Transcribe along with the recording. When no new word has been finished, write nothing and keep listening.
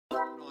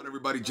On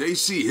everybody,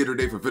 JC here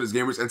today for Fitness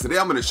Gamers, and today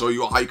I'm going to show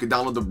you how you can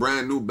download the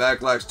brand new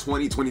Backlash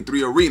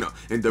 2023 arena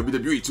in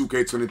WWE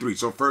 2K23.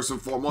 So first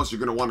and foremost, you're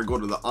going to want to go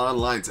to the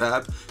online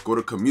tab, go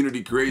to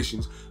community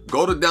creations,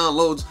 go to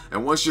downloads,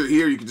 and once you're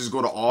here, you can just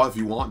go to all if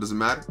you want, doesn't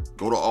matter.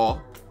 Go to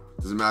all,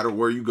 doesn't matter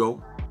where you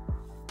go.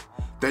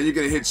 Then you're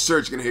going to hit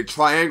search, you're going to hit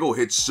triangle,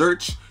 hit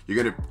search.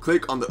 You're going to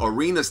click on the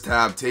arenas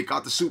tab, take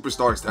out the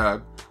superstars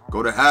tab,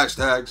 go to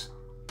hashtags,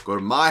 go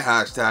to my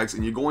hashtags,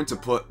 and you're going to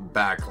put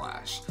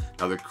Backlash.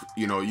 Now,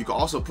 you can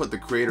also put the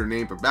creator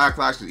name for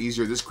Backlash. It's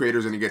easier. This creator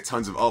is going to get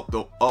tons of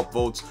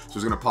upvotes, so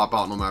it's going to pop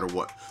out no matter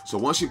what. So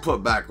once you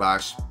put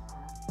Backlash,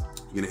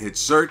 you're going to hit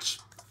search.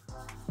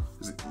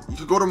 You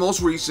can go to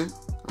most recent.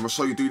 I'm going to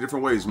show you 3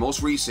 different ways.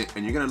 Most recent,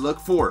 and you're going to look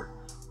for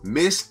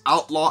Miss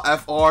Outlaw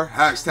FR,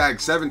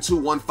 hashtag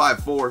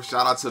 72154.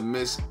 Shout out to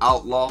Miss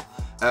Outlaw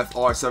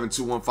FR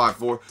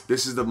 72154.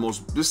 This is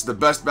the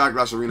best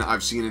Backlash arena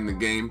I've seen in the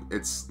game.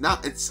 It's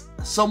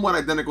somewhat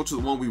identical to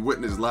the one we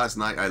witnessed last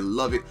night. I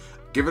love it.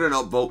 Give it an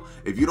upvote.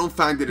 If you don't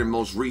find it in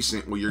most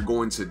recent, what you're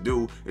going to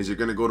do is you're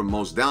going to go to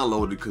most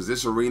downloaded, because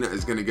this arena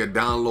is going to get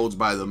downloads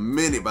by the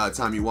minute. By the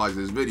time you watch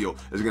this video,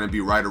 it's going to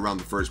be right around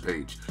the first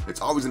page.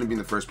 It's always going to be in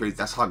the first page.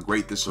 That's how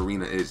great this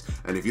arena is.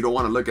 And if you don't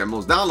want to look at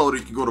most downloaded,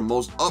 you can go to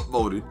most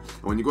upvoted.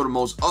 And when you go to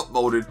most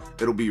upvoted,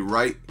 it'll be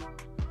right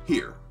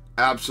here.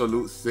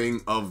 Absolute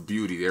thing of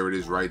beauty. There it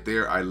is right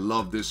there. I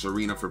love this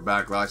arena for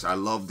Backlash. I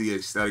love the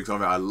aesthetics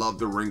of it. I love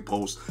the ring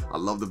post. I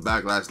love the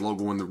Backlash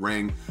logo in the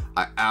ring.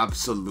 I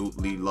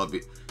absolutely love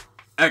it.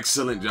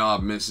 Excellent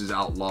job, Mrs.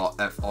 Outlaw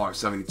FR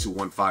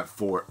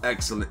 72154.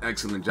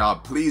 Excellent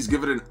job. Please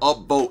give it an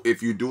upvote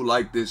if you do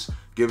like this.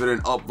 Give it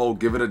an upvote,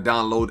 give it a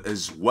download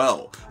as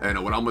well.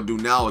 And what I'm gonna do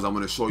now is I'm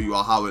gonna show you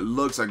all how it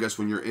looks, I guess,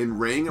 when you're in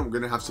ring, and we're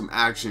gonna have some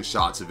action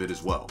shots of it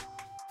as well.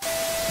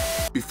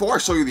 Before I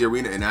show you the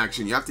arena in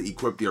action, you have to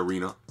equip the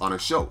arena on a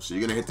show. So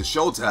you're going to hit the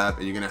show tab,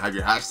 and you're going to have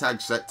your hashtag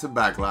set to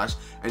Backlash,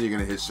 and you're going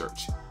to hit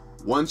search.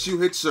 Once you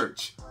hit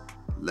search,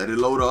 let it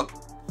load up,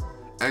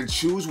 and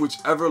choose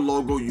whichever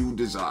logo you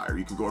desire.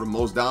 You can go to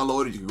most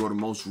downloaded, you can go to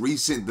most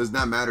recent, does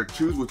not matter.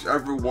 Choose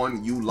whichever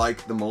one you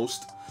like the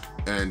most.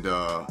 And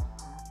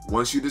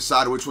once you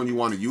decide which one you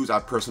want to use,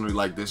 I personally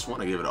like this one.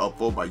 I gave it an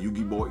upvote by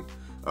Yugi Boy.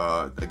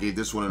 I gave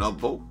this one an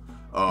upvote.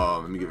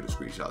 Let me give it a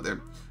screenshot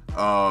there.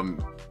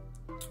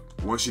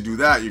 Once you do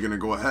that, you're going to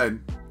go ahead,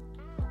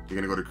 you're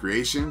going to go to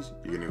creations,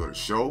 you're going to go to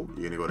show,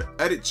 you're going to go to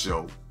edit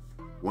show.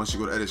 Once you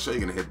go to edit show, you're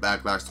going to hit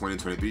Backlash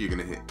 2023, you're going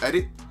to hit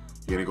edit,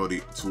 you're going to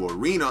go to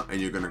arena, and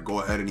you're going to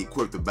go ahead and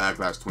equip the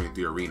Backlash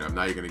 23 arena.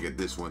 Now you're going to get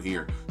this one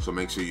here, so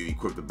make sure you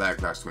equip the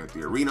Backlash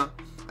 23 arena,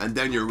 and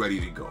then you're ready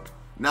to go.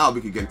 Now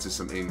we can get into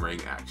some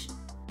in-ring action.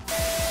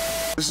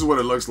 This is what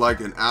it looks like,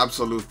 an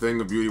absolute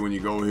thing of beauty when you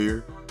go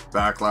here.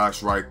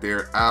 Backlash right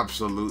there,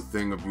 absolute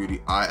thing of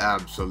beauty. I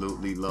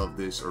absolutely love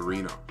this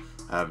arena.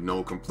 I have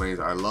no complaints.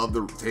 I love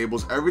the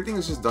tables. Everything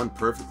is just done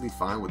perfectly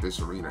fine with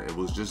this arena. It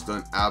was just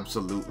done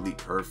absolutely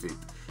perfect.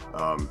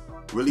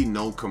 Really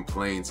no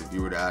complaints. If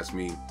you were to ask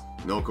me,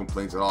 no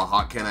complaints at all.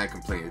 How can I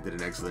complain? It did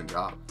an excellent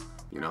job,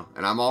 you know.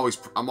 And I'm always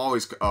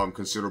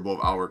considerable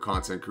of our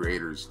content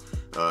creators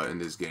in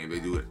this game.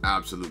 They do an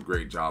absolute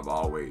great job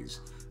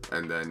always.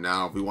 And then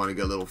now, if we want to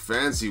get a little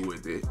fancy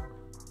with it,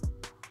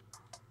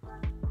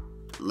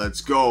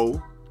 let's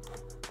go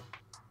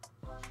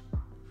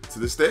to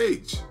the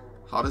stage.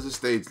 How does the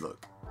stage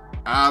look?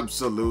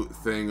 Absolute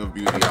thing of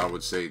beauty, I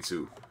would say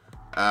too.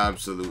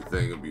 Absolute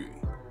thing of beauty.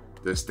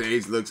 The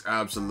stage looks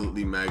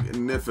absolutely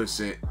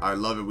magnificent. I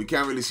love it. We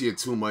can't really see it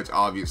too much,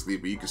 obviously,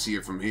 but you can see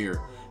it from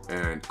here.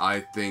 And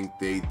I think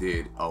they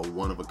did a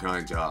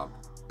one-of-a-kind job.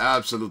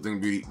 Absolute thing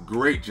of beauty.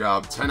 Great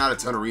job. 10 out of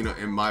 10 arena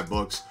in my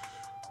books.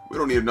 We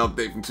don't need an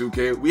update from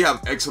 2K. We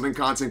have excellent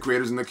content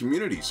creators in the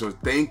community. So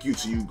thank you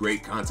to you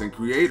great content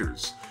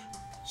creators.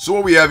 So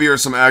what we have here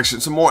is some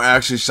more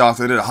action shots.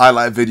 I did a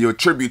highlight video, a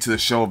tribute to the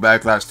show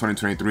Backlash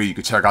 2023. You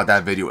can check out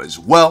that video as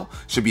well.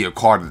 Should be a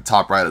card at the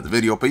top right of the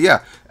video. But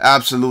yeah,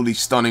 absolutely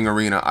stunning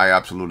arena. I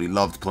absolutely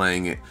loved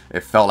playing it.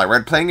 It felt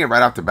like playing it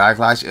right after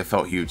Backlash. It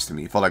felt huge to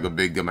me. It felt like a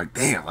big deal. I'm like,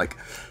 damn, like,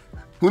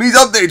 who needs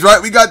updates,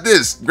 right? We got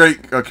this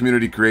great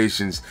community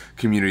creations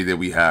community that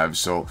we have.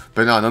 So,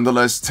 but no,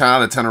 nonetheless, 10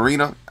 out of 10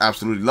 arena.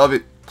 Absolutely love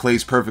it.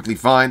 Plays perfectly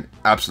fine.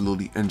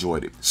 Absolutely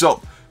enjoyed it.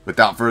 So,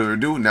 without further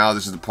ado, now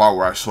this is the part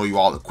where I show you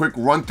all a quick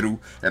run through,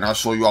 and I'll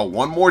show you all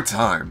one more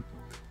time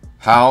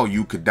how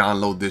you could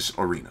download this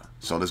arena.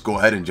 So let's go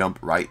ahead and jump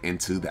right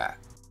into that.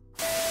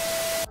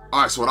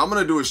 All right, so what I'm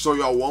gonna do is show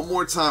you all one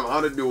more time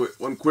how to do it.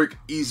 One quick,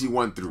 easy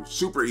run through,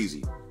 super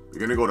easy. You're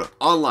gonna go to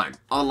online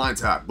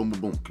tab, boom,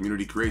 boom, boom,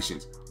 community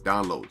creations,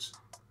 downloads.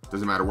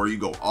 Doesn't matter where you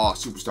go, all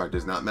superstar,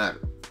 does not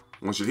matter.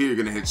 Once you're here, you're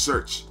gonna hit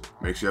search.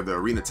 Make sure you have the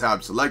arena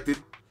tab selected,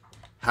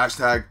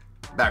 hashtag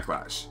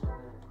Backlash.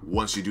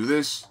 Once you do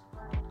this,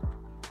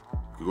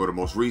 you go to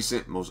most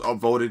recent, most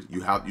upvoted.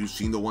 You've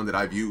seen the one that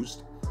I've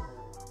used,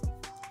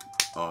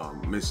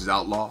 Mrs.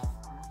 Outlaw.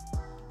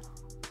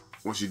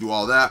 Once you do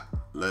all that,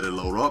 let it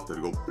load up. Let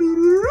it go.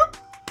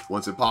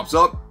 Once it pops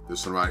up,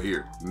 this one right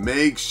here.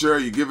 Make sure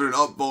you give it an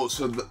upvote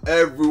so that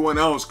everyone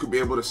else could be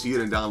able to see it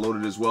and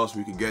download it as well, so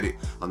we can get it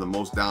on the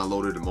most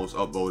downloaded and most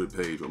upvoted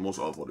page, or most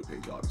upvoted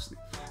page, obviously.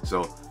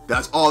 So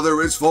that's all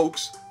there is,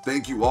 folks.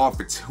 Thank you all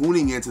for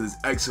tuning into this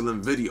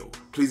excellent video.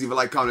 Please leave a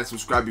like, comment, and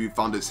subscribe if you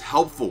found this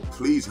helpful.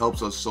 Please,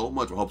 helps us so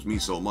much, or helps me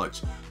so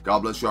much. God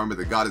bless you. Remember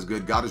that God is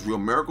good, God is real.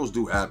 Miracles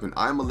do happen.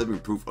 I am a living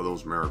proof of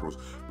those miracles.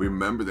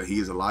 Remember that He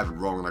is alive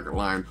and roaring like a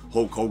lion.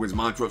 Hulk Hogan's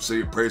mantra of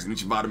save, praise, and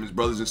each vitamins,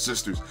 brothers and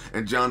sisters,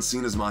 and John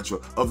Cena's mantra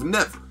of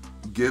never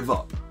give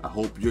up. I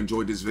hope you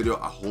enjoyed this video.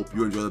 I hope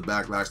you enjoy the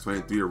Backlash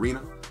 23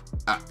 arena.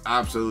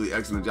 Absolutely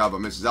excellent job by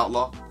Mrs.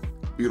 Outlaw.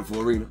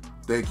 Beautiful arena.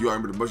 Thank you.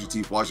 Remember to brush your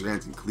teeth, wash your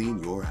hands, and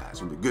clean your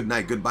ass. Remember, good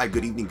night, goodbye,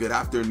 good evening, good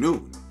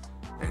afternoon,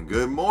 and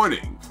good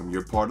morning from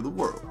your part of the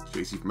world.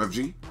 JC from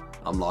FG,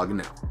 I'm logging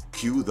out.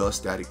 Cue the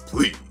static,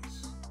 please.